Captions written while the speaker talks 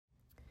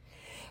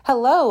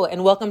Hello,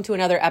 and welcome to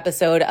another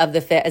episode of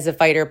the Fit as a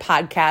Fighter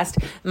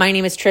podcast. My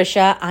name is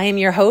Trisha. I am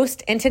your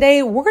host, and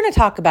today we're going to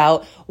talk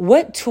about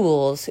what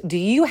tools do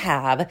you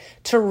have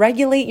to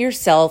regulate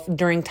yourself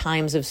during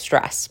times of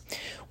stress.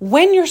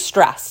 When you're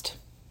stressed,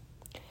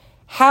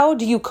 how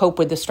do you cope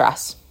with the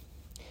stress?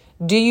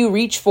 Do you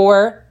reach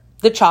for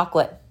the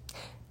chocolate,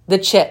 the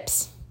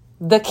chips,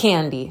 the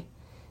candy,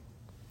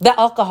 the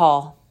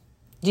alcohol?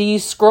 Do you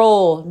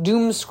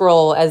doom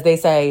scroll, as they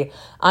say,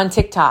 on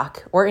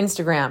TikTok or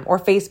Instagram or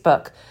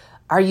Facebook?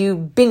 Are you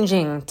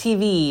binging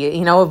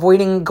TV,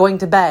 avoiding going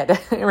to bed,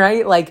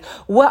 right? Like,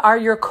 what are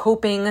your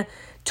coping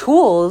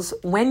tools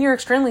when you're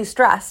extremely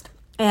stressed?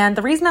 And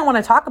the reason I want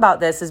to talk about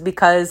this is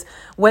because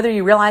whether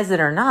you realize it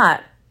or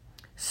not,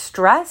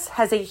 stress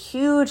has a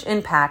huge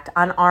impact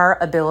on our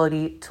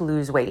ability to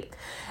lose weight.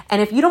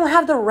 And if you don't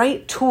have the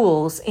right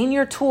tools in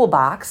your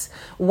toolbox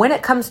when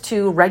it comes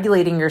to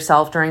regulating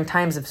yourself during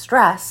times of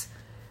stress,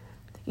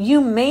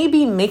 you may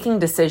be making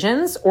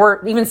decisions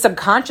or even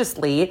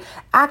subconsciously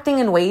acting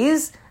in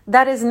ways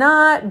that is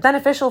not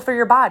beneficial for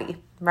your body,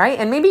 right?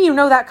 And maybe you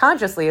know that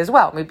consciously as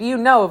well. Maybe you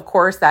know, of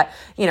course, that,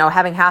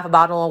 having half a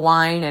bottle of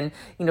wine and,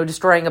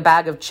 destroying a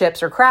bag of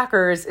chips or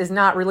crackers is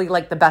not really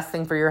like the best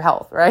thing for your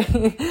health, right?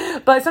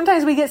 But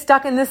sometimes we get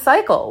stuck in this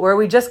cycle where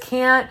we just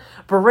can't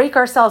break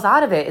ourselves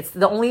out of it. It's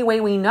the only way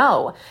we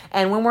know.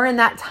 And when we're in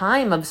that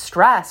time of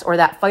stress or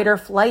that fight or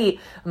flight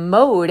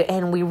mode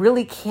and we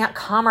really can't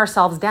calm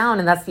ourselves down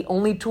and that's the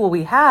only tool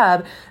we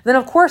have, then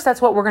of course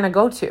that's what we're going to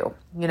go to,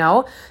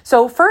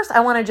 So first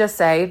I want to just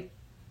say,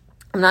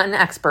 I'm not an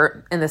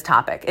expert in this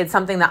topic. It's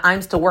something that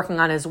I'm still working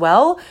on as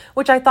well,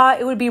 which I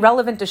thought it would be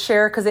relevant to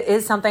share because it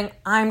is something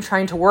I'm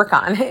trying to work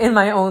on in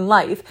my own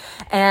life.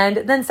 And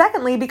then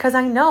secondly, because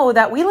I know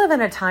that we live in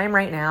a time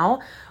right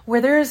now where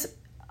there's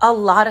a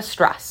lot of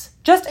stress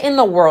just in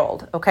the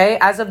world. Okay.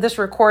 As of this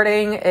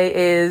recording, it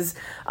is,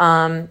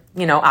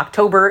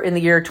 October in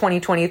the year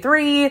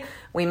 2023.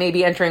 We may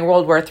be entering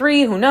World War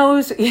III. Who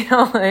knows?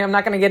 I'm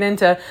not going to get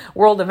into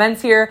world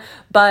events here,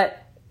 but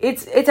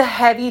it's a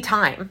heavy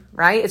time,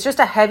 right? It's just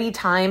a heavy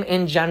time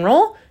in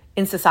general,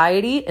 in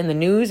society, in the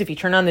news. If you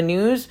turn on the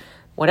news,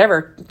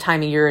 whatever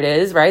time of year it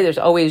is, right? There's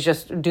always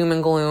just doom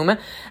and gloom.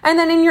 And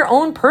then in your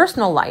own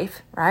personal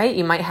life, right?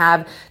 You might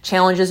have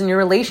challenges in your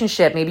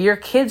relationship. Maybe your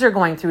kids are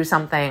going through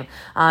something.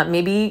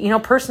 Maybe,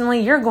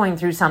 personally, you're going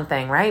through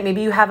something, right?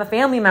 Maybe you have a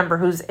family member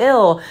who's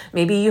ill.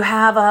 Maybe you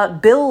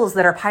have bills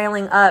that are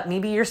piling up.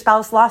 Maybe your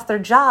spouse lost their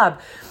job.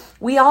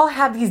 We all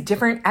have these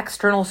different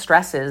external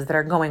stresses that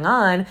are going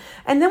on.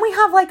 And then we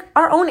have like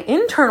our own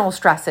internal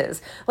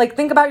stresses. Like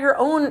think about your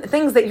own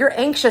things that you're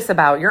anxious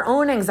about, your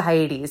own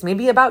anxieties,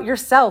 maybe about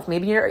yourself.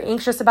 Maybe you're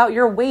anxious about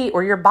your weight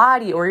or your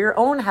body or your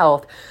own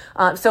health.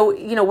 So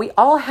we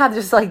all have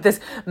just like this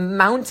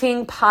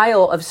mounting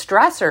pile of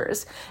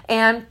stressors,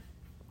 and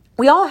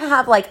we all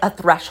have like a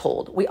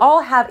threshold. We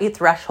all have a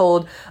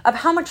threshold of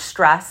how much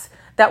stress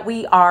that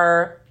we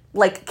are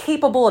like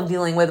capable of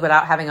dealing with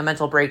without having a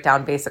mental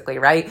breakdown, basically,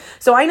 right?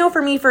 So I know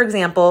for me, for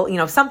example,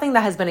 something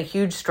that has been a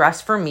huge stress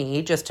for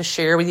me, just to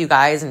share with you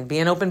guys and be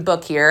an open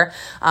book here.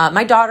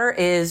 My daughter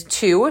is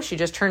 2. She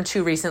just turned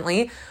 2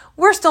 recently.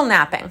 We're still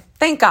napping.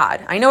 Thank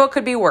God. I know it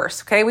could be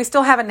worse. Okay. We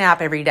still have a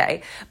nap every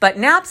day, but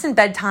naps and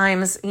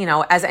bedtimes,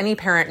 as any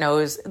parent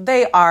knows,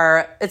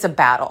 it's a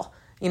battle.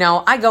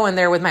 I go in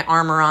there with my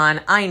armor on.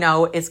 I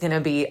know it's going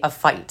to be a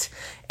fight.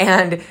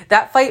 And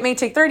that fight may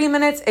take 30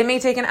 minutes. It may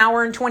take an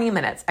hour and 20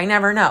 minutes. I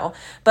never know.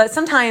 But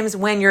sometimes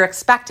when you're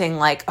expecting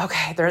like,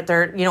 okay,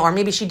 they're or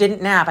maybe she didn't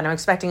nap and I'm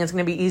expecting it's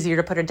going to be easier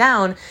to put her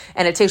down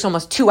and it takes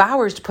almost 2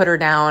 hours to put her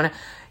down.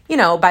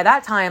 By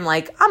that time,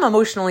 like I'm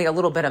emotionally a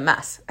little bit a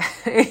mess.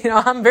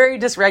 I'm very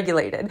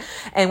dysregulated.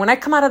 And when I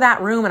come out of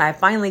that room and I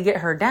finally get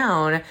her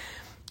down,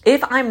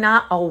 if I'm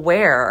not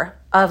aware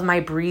of my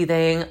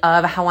breathing,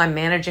 of how I'm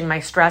managing my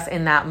stress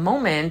in that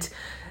moment,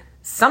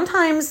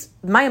 sometimes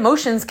my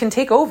emotions can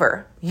take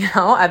over.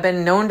 I've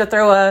been known to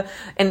throw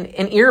an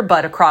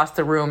earbud across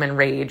the room in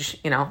rage.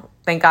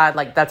 Thank God,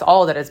 like that's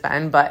all that it's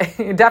been, but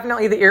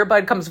definitely the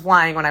earbud comes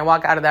flying when I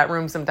walk out of that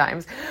room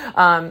sometimes.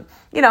 And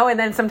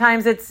then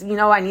sometimes it's,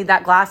 I need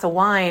that glass of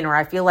wine, or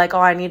I feel like,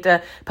 I need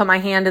to put my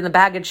hand in the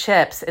bag of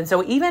chips. And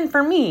so even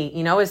for me,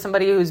 as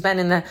somebody who's been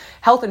in the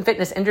health and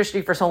fitness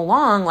industry for so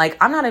long, like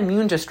I'm not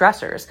immune to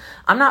stressors.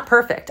 I'm not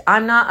perfect.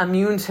 I'm not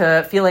immune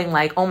to feeling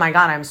like, oh my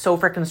God, I'm so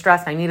freaking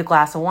stressed. I need a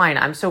glass of wine.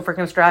 I'm so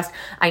freaking stressed.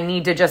 I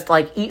need to just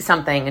like eat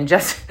something and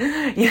just,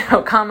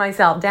 calm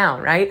myself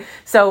down. Right.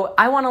 So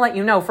I want to let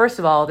you know, first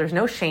of all, there's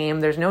no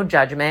shame. There's no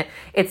judgment.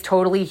 It's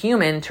totally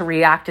human to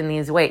react in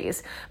these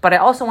ways. But I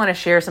also want to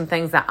share some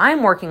things that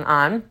I'm working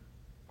on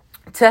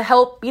to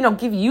help,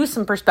 give you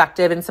some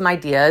perspective and some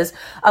ideas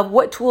of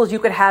what tools you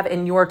could have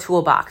in your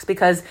toolbox.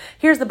 Because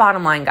here's the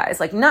bottom line, guys,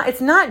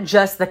 it's not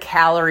just the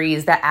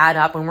calories that add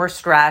up when we're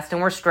stressed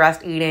and we're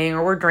stressed eating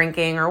or we're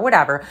drinking or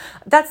whatever.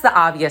 That's the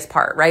obvious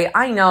part, right?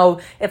 I know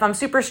if I'm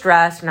super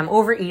stressed and I'm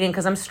overeating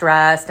because I'm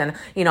stressed and,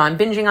 I'm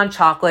binging on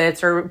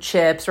chocolates or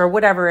chips or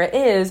whatever it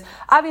is,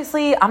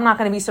 obviously I'm not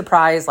going to be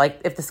surprised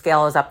if the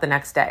scale is up the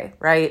next day,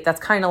 right? That's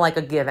kind of like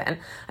a given.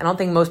 I don't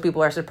think most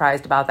people are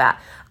surprised about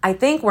that. I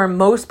think where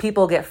most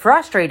people get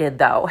frustrated,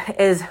 though,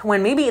 is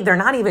when maybe they're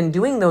not even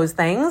doing those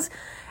things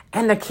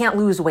and they can't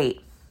lose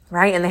weight,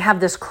 right? And they have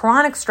this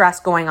chronic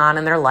stress going on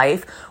in their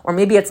life, or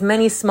maybe it's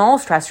many small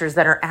stressors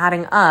that are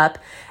adding up.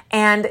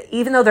 And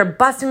even though they're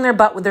busting their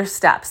butt with their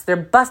steps, they're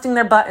busting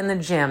their butt in the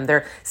gym,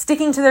 they're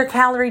sticking to their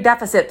calorie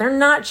deficit, they're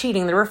not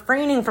cheating, they're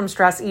refraining from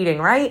stress eating,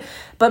 right?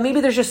 But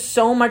maybe there's just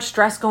so much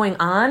stress going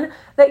on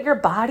that your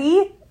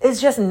body is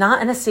just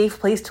not in a safe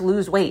place to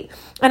lose weight.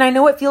 And I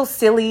know it sounds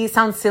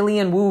silly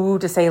and woo-woo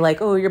to say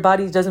oh, your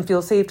body doesn't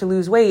feel safe to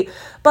lose weight,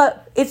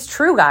 but it's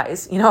true,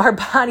 guys. Our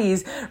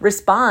bodies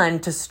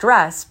respond to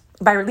stress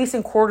by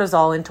releasing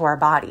cortisol into our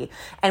body.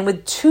 And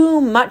with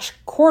too much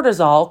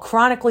cortisol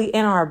chronically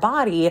in our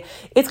body,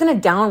 it's going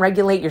to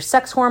downregulate your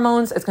sex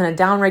hormones. It's going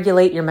to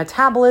downregulate your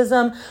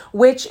metabolism,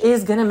 which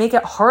is going to make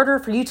it harder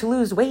for you to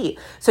lose weight.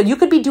 So you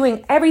could be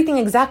doing everything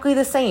exactly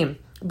the same.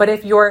 But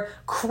if you're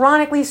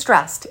chronically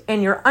stressed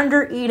and you're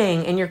under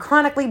eating and you're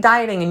chronically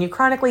dieting and you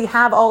chronically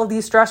have all of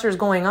these stressors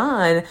going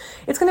on,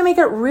 it's going to make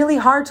it really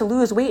hard to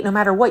lose weight no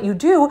matter what you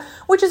do,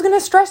 which is going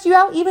to stress you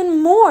out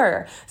even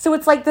more. So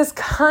it's like this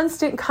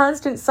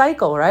constant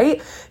cycle,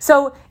 right?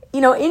 So,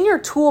 in your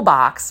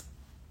toolbox,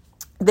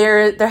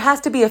 there has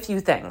to be a few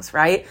things,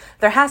 right?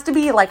 There has to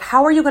be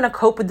how are you going to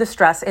cope with the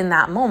stress in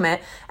that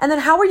moment? And then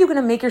how are you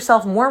going to make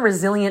yourself more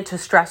resilient to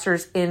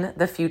stressors in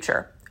the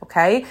future?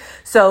 Okay.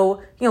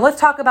 So, let's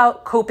talk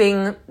about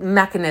coping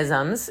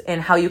mechanisms and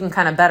how you can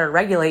kind of better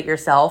regulate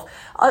yourself.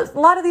 A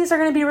lot of these are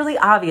going to be really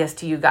obvious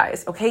to you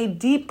guys. Okay.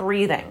 Deep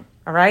breathing.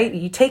 All right.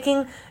 You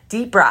taking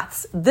deep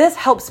breaths. This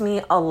helps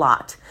me a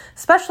lot,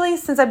 especially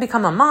since I've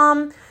become a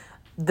mom.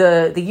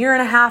 The year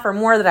and a half or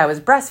more that I was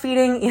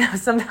breastfeeding,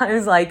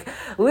 sometimes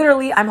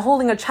literally I'm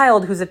holding a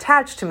child who's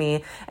attached to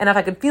me. And if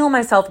I could feel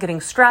myself getting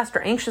stressed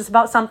or anxious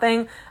about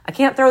something, I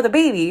can't throw the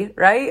baby,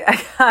 right?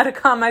 I gotta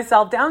calm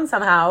myself down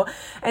somehow.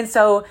 And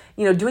so,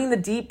 doing the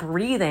deep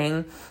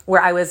breathing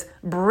where I was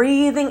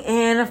breathing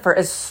in for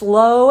as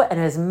slow and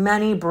as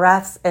many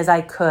breaths as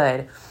I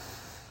could,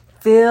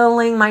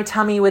 filling my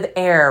tummy with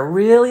air,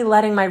 really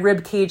letting my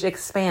rib cage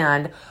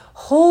expand,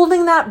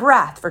 holding that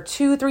breath for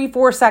 2, 3,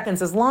 4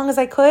 seconds as long as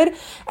I could,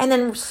 and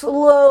then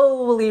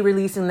slowly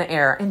releasing the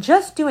air. And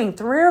just doing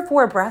 3 or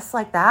 4 breaths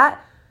like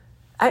that,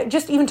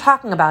 just even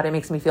talking about it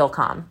makes me feel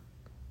calm,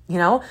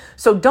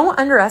 So don't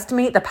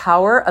underestimate the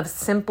power of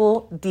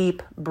simple,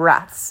 deep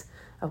breaths,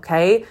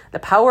 okay? The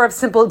power of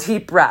simple,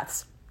 deep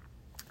breaths.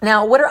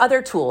 Now, what are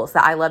other tools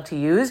that I love to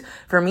use?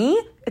 For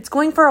me, it's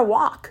going for a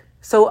walk.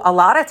 So a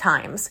lot of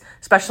times,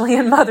 especially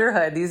in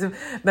motherhood, these have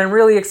been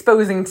really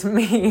exposing to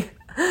me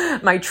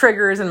my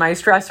triggers and my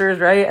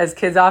stressors, right? As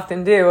kids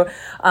often do.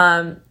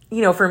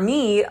 For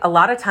me, a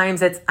lot of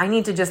times I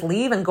need to just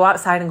leave and go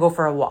outside and go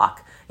for a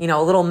walk.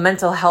 A little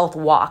mental health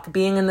walk,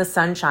 being in the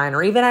sunshine,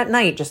 or even at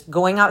night, just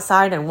going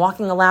outside and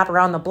walking a lap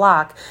around the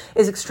block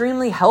is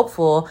extremely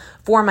helpful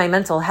for my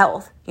mental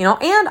health.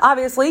 And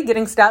obviously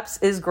getting steps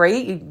is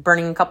great. You're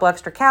burning a couple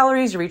extra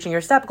calories, you're reaching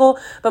your step goal.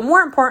 But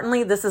more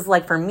importantly, this is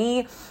for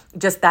me,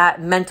 just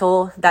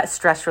that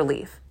stress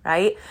relief,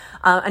 right?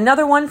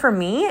 Another one for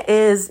me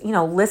is,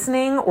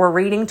 listening or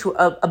reading to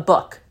a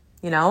book.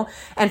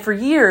 And for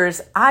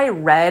years, I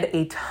read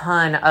a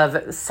ton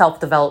of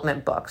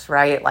self-development books,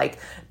 right? Like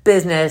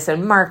business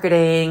and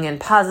marketing and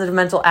positive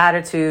mental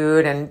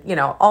attitude and,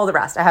 all the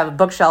rest. I have a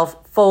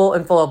bookshelf full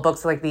of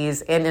books like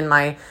these and in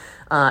my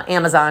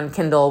Amazon,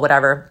 Kindle,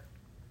 whatever.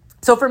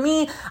 So for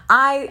me,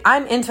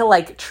 I'm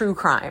into true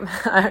crime,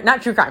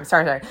 not true crime.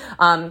 Sorry.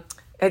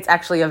 It's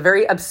actually a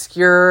very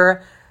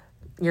obscure,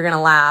 you're going to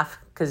laugh,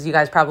 because you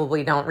guys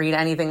probably don't read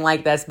anything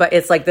like this, but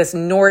it's this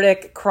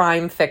Nordic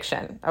crime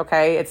fiction,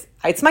 okay?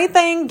 It's my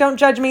thing. Don't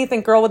judge me.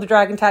 Think Girl with the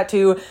Dragon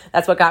Tattoo.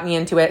 That's what got me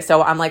into it.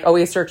 So I'm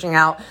always searching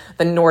out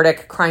the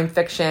Nordic crime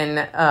fiction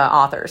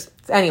authors.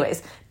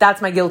 Anyways, that's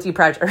my guilty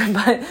pleasure.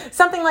 But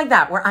something like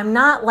that, where I'm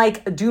not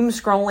doom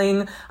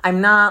scrolling.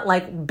 I'm not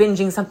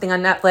binging something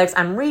on Netflix.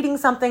 I'm reading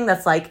something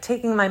that's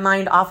taking my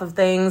mind off of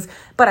things,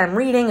 but I'm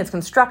reading. It's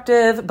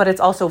constructive, but it's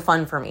also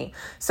fun for me.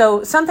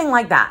 So something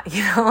like that,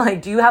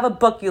 do you have a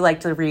book you like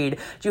to read?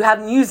 Do you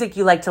have music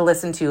you like to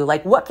listen to?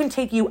 What can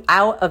take you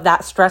out of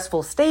that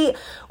stressful state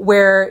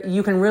where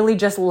you can really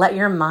just let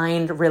your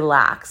mind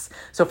relax?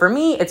 So for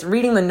me, it's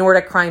reading the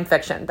Nordic crime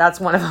fiction.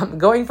 That's one of them.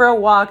 Going for a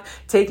walk,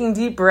 taking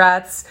deep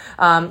breaths,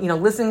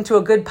 listening to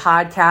a good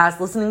podcast,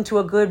 listening to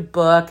a good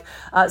book.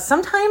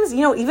 Sometimes,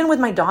 even with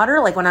my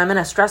daughter, when I'm in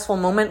a stressful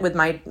moment with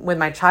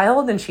my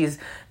child and she's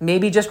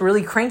maybe just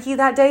really cranky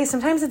that day,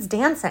 sometimes it's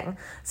dancing.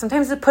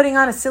 Sometimes it's putting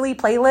on a silly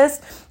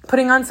playlist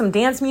putting on some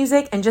dance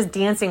music and just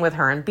dancing with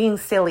her and being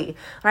silly,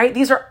 right?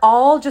 These are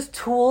all just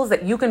tools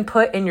that you can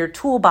put in your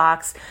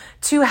toolbox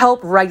to help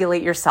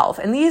regulate yourself.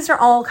 And these are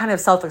all kind of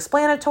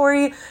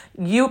self-explanatory.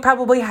 You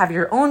probably have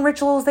your own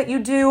rituals that you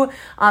do.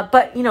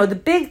 But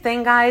the big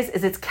thing, guys,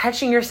 is it's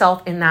catching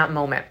yourself in that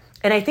moment.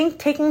 And I think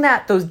taking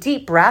those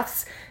deep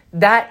breaths,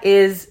 that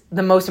is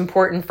the most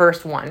important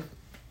first one.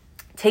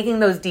 Taking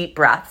those deep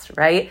breaths,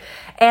 right?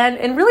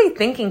 And really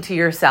thinking to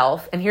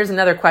yourself, and here's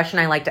another question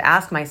I like to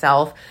ask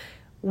myself,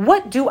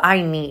 what do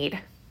I need?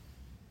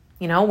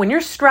 When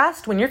you're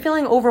stressed, when you're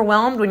feeling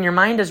overwhelmed, when your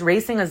mind is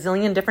racing a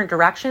zillion different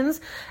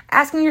directions,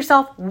 asking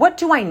yourself, what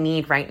do I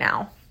need right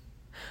now?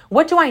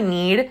 What do I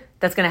need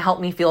that's going to help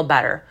me feel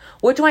better?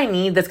 What do I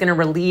need that's going to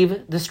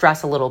relieve the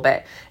stress a little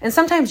bit? And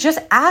sometimes just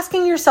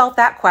asking yourself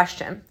that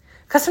question,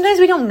 because sometimes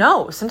we don't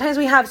know. Sometimes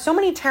we have so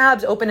many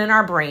tabs open in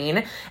our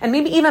brain, and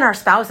maybe even our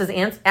spouse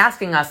is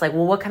asking us like,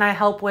 well, what can I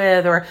help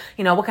with? Or,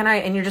 what can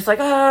and you're just like,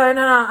 oh,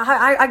 no,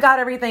 I got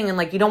everything. And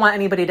like, you don't want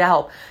anybody to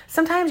help.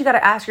 Sometimes you got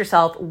to ask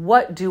yourself,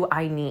 what do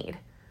I need?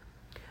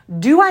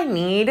 Do I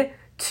need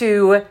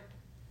to,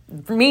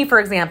 for me, for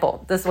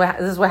example, this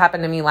is what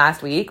happened to me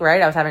last week,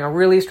 right? I was having a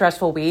really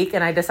stressful week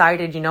and I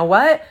decided, you know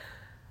what?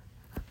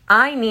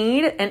 I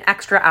need an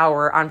extra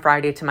hour on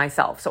Friday to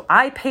myself. So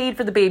I paid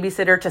for the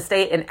babysitter to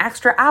stay an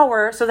extra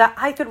hour so that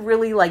I could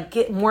really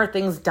get more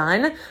things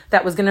done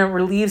that was going to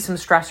relieve some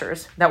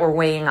stressors that were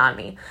weighing on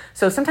me.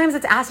 So sometimes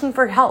it's asking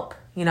for help.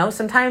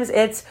 Sometimes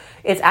it's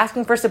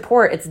asking for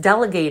support. It's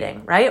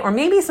delegating, right? Or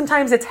maybe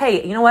sometimes it's,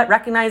 hey,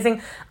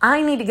 recognizing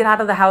I need to get out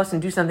of the house and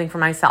do something for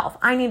myself.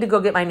 I need to go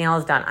get my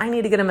nails done. I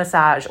need to get a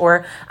massage,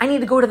 or I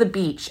need to go to the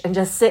beach and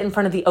just sit in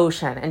front of the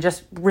ocean and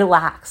just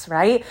relax,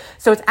 right?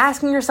 So it's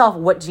asking yourself,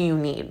 what do you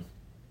need?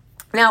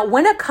 Now,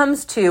 when it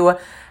comes to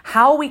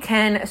how we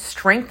can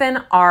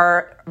strengthen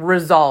our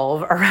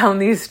resolve around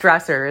these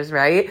stressors,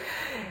 right?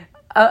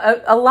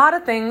 A lot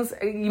of things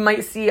you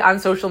might see on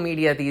social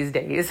media these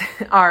days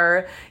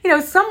are,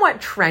 somewhat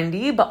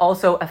trendy, but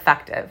also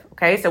effective.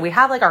 Okay. So we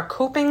have our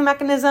coping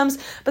mechanisms,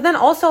 but then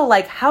also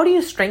how do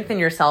you strengthen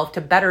yourself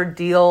to better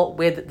deal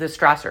with the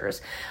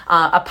stressors?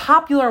 A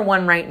popular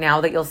one right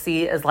now that you'll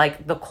see is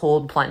the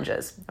cold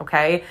plunges.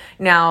 Okay.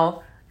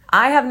 Now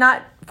I have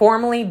not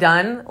formally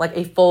done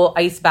a full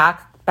ice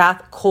bath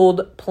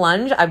cold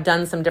plunge. I've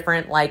done some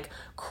different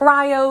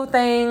cryo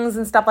things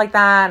and stuff like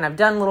that. And I've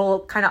done little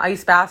kind of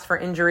ice baths for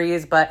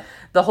injuries, but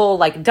the whole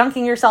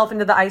dunking yourself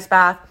into the ice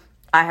bath,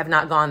 I have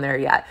not gone there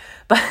yet,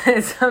 but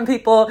some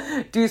people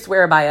do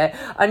swear by it.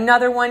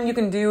 Another one you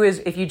can do is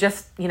if you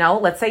just,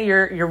 let's say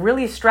you're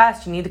really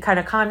stressed, you need to kind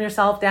of calm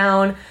yourself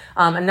down.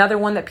 Another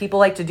one that people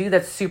like to do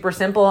that's super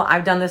simple,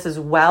 I've done this as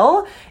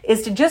well,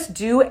 is to just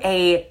do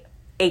a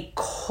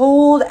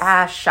cold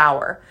ass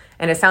shower.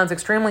 And it sounds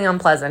extremely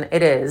unpleasant.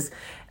 It is.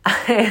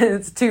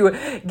 It's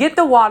to get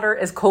the water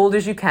as cold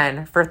as you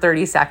can for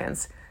 30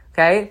 seconds.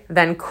 Okay.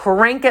 Then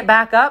crank it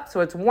back up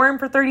so it's warm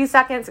for 30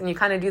 seconds. And you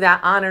kind of do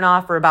that on and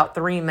off for about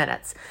 3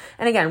 minutes.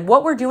 And again,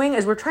 what we're doing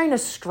is we're trying to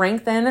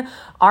strengthen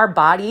our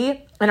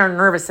body and our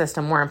nervous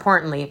system, more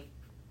importantly,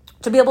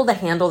 to be able to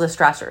handle the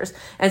stressors.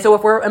 And so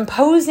if we're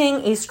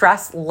imposing a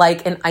stress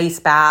like an ice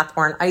bath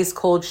or an ice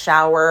cold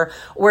shower,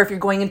 or if you're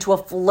going into a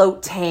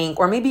float tank,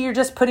 or maybe you're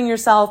just putting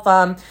yourself,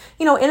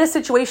 in a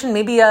situation,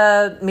 maybe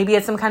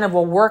it's some kind of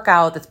a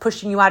workout that's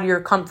pushing you out of your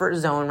comfort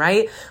zone,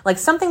 right?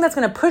 Something that's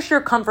going to push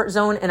your comfort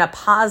zone in a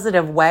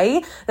positive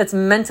way that's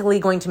mentally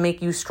going to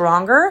make you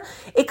stronger.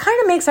 It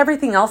kind of makes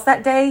everything else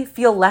that day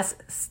feel less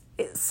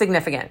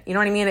significant. You know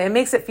what I mean? It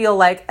makes it feel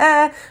like,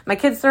 my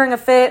kid's throwing a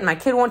fit and my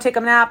kid won't take a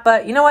nap,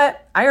 but you know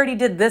what? I already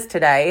did this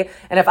today.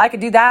 And if I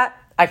could do that,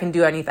 I can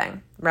do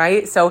anything,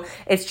 right? So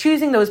it's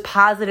choosing those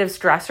positive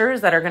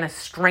stressors that are going to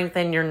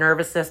strengthen your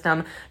nervous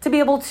system to be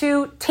able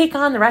to take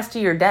on the rest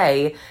of your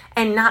day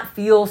and not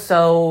feel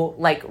so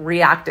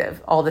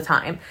reactive all the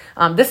time.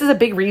 This is a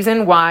big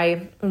reason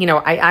why,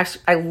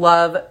 I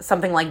love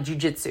something like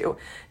jujitsu.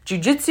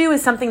 Jujitsu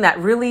is something that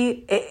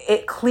really,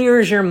 it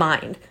clears your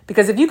mind,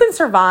 because if you can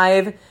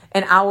survive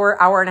an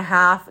hour and a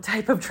half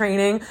type of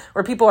training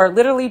where people are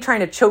literally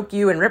trying to choke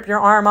you and rip your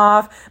arm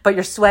off, but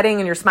you're sweating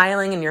and you're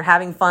smiling and you're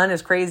having fun,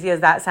 as crazy as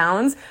that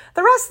sounds,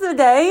 the rest of the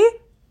day,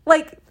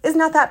 is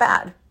not that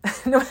bad.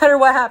 No matter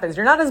what happens,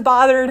 you're not as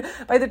bothered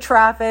by the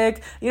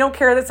traffic. You don't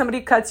care that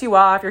somebody cuts you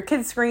off, your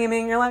kid's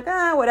screaming, you're like,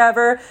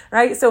 whatever,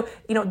 right? So,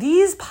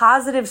 these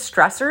positive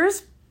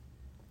stressors,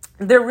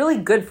 they're really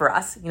good for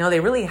us. They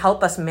really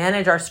help us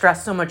manage our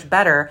stress so much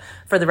better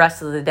for the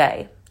rest of the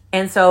day.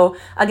 And so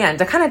again,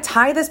 to kind of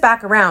tie this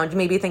back around, you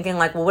may be thinking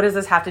well, what does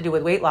this have to do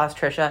with weight loss,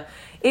 Trisha?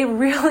 It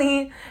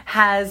really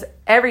has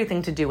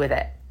everything to do with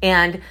it.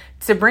 And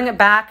to bring it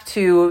back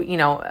to,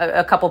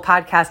 a couple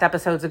podcast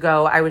episodes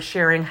ago, I was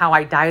sharing how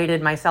I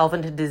dieted myself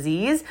into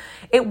disease.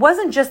 It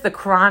wasn't just the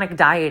chronic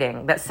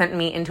dieting that sent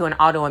me into an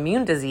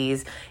autoimmune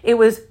disease. It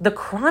was the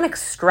chronic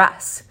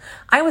stress.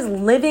 I was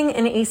living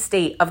in a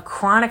state of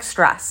chronic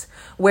stress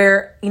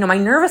where, my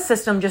nervous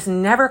system just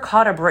never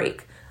caught a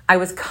break. I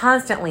was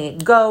constantly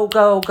go,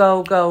 go,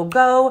 go, go,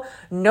 go,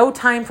 no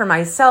time for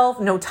myself,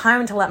 no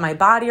time to let my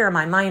body or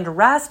my mind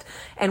rest.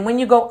 And when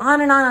you go on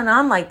and on and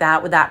on like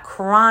that with that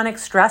chronic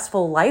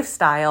stressful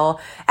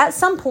lifestyle, at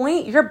some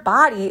point your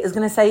body is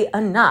going to say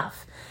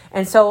enough.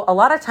 And so a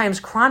lot of times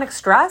chronic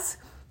stress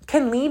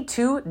can lead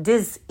to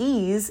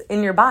disease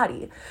in your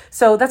body.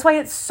 So that's why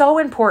it's so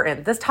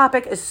important. This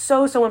topic is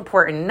so, so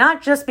important,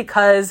 not just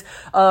because,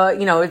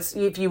 it's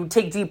if you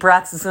take deep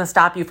breaths, it's going to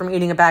stop you from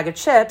eating a bag of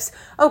chips.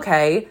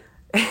 Okay.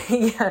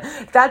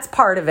 Yeah, that's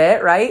part of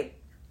it, right?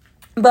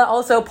 But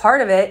also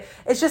part of it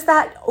is just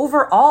that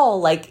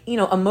overall,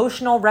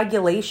 emotional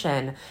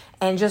regulation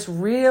and just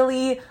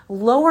really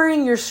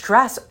lowering your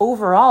stress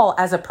overall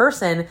as a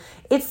person.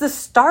 It's the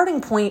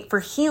starting point for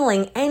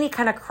healing any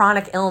kind of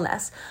chronic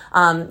illness.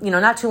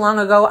 Not too long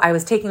ago, I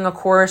was taking a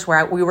course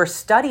where we were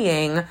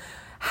studying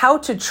how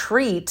to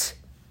treat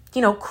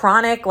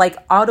chronic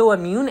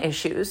autoimmune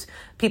issues,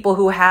 people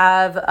who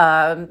have,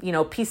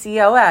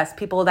 PCOS,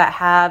 people that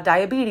have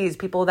diabetes,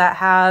 people that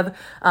have,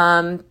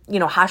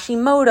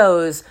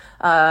 Hashimoto's,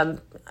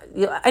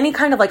 any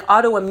kind of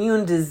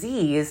autoimmune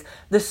disease,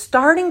 the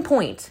starting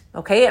point,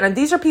 okay? And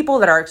these are people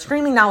that are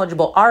extremely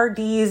knowledgeable,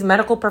 RDs,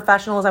 medical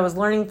professionals I was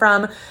learning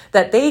from,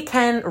 that they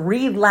can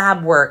read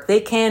lab work,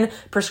 they can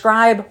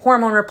prescribe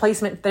hormone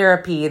replacement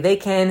therapy, they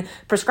can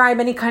prescribe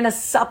any kind of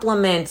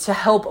supplement to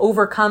help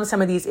overcome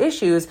some of these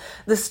issues.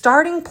 The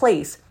starting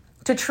place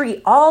to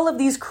treat all of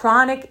these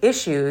chronic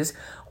issues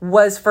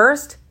was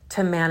first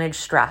to manage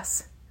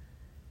stress.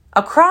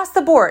 Across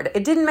the board,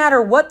 it didn't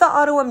matter what the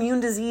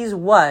autoimmune disease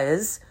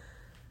was,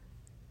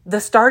 the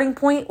starting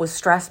point was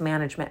stress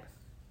management.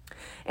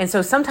 And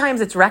so sometimes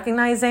it's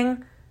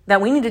recognizing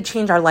that we need to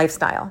change our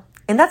lifestyle.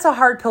 And that's a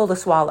hard pill to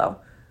swallow,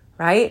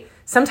 right?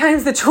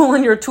 Sometimes the tool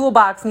in your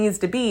toolbox needs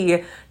to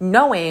be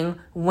knowing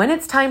when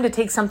it's time to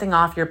take something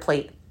off your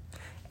plate,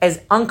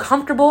 as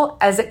uncomfortable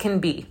as it can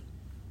be,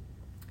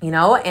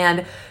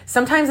 and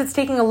sometimes it's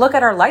taking a look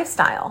at our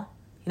lifestyle,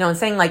 and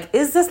saying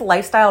is this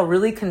lifestyle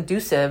really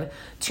conducive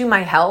to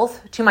my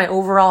health, to my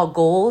overall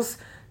goals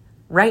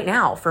right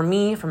now, for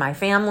me, for my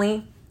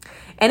family?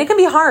 And it can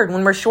be hard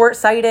when we're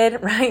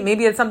short-sighted, right?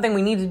 Maybe it's something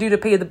we need to do to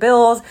pay the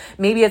bills.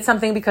 Maybe it's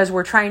something because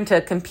we're trying to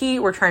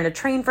compete, we're trying to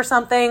train for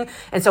something.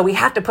 And so we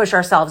have to push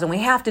ourselves and we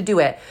have to do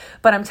it.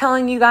 But I'm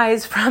telling you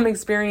guys from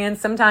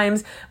experience,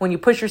 sometimes when you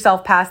push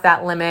yourself past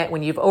that limit,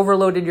 when you've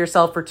overloaded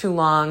yourself for too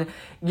long,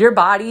 your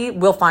body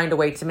will find a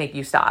way to make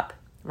you stop.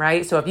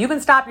 Right? So if you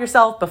can stop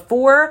yourself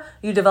before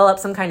you develop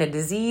some kind of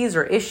disease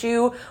or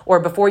issue, or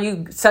before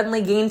you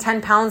suddenly gain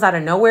 10 pounds out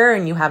of nowhere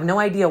and you have no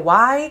idea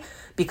why,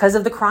 because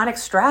of the chronic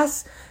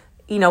stress,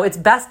 it's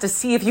best to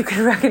see if you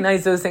can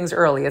recognize those things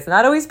early. It's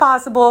not always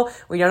possible.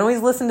 We don't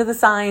always listen to the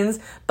signs,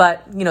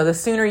 but the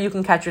sooner you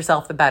can catch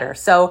yourself, the better.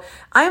 So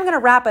I'm going to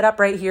wrap it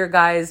up right here,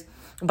 guys.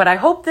 But I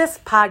hope this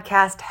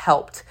podcast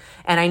helped.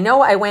 And I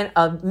know I went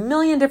a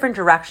million different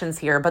directions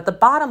here, but the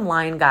bottom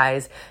line,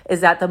 guys,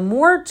 is that the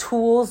more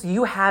tools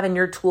you have in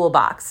your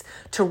toolbox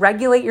to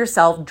regulate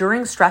yourself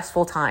during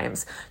stressful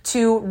times,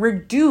 to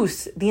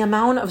reduce the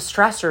amount of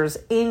stressors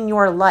in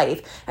your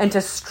life, and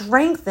to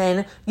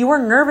strengthen your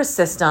nervous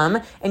system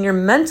and your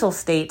mental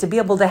state to be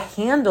able to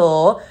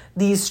handle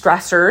these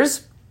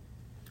stressors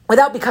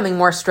without becoming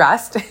more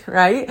stressed,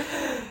 right?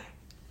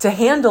 To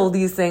handle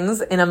these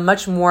things in a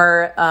much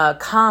more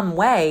calm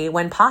way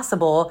when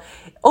possible.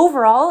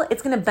 Overall,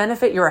 it's going to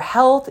benefit your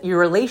health, your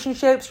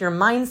relationships, your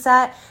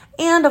mindset,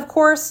 and of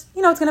course,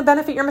 it's going to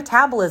benefit your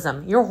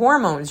metabolism, your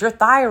hormones, your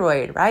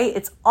thyroid, right?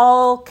 It's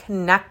all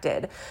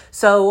connected.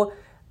 So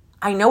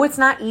I know it's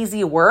not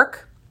easy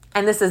work.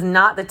 And this is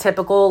not the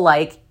typical,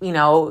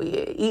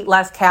 eat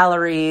less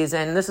calories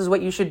and this is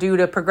what you should do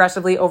to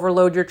progressively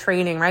overload your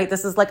training, right?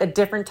 This is a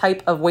different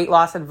type of weight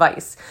loss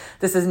advice.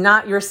 This is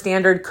not your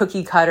standard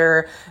cookie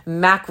cutter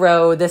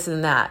macro, this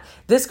and that.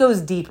 This goes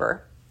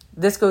deeper.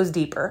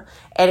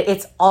 And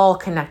it's all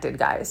connected,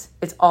 guys.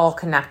 It's all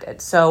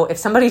connected. So if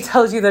somebody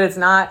tells you that it's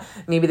not,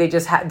 maybe they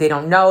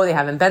don't know, they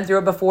haven't been through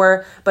it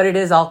before, but it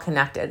is all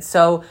connected.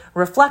 So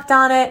reflect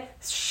on it,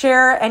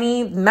 share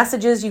any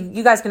messages.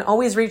 You guys can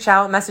always reach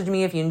out, message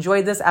me if you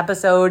enjoyed this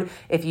episode.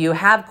 If you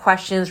have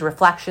questions,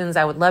 reflections,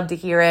 I would love to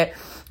hear it.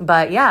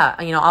 But yeah,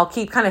 I'll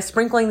keep kind of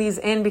sprinkling these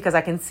in because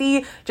I can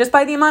see just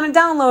by the amount of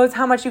downloads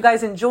how much you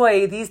guys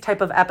enjoy these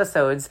type of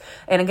episodes.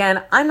 And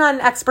again, I'm not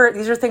an expert.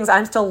 These are things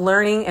I'm still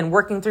learning and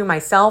working through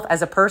myself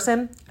as a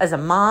person, as a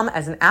mom,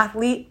 as an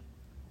athlete.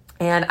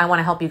 And I want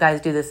to help you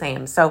guys do the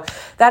same. So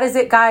that is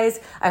it, guys.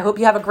 I hope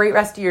you have a great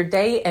rest of your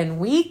day and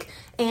week.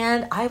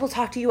 And I will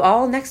talk to you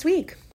all next week.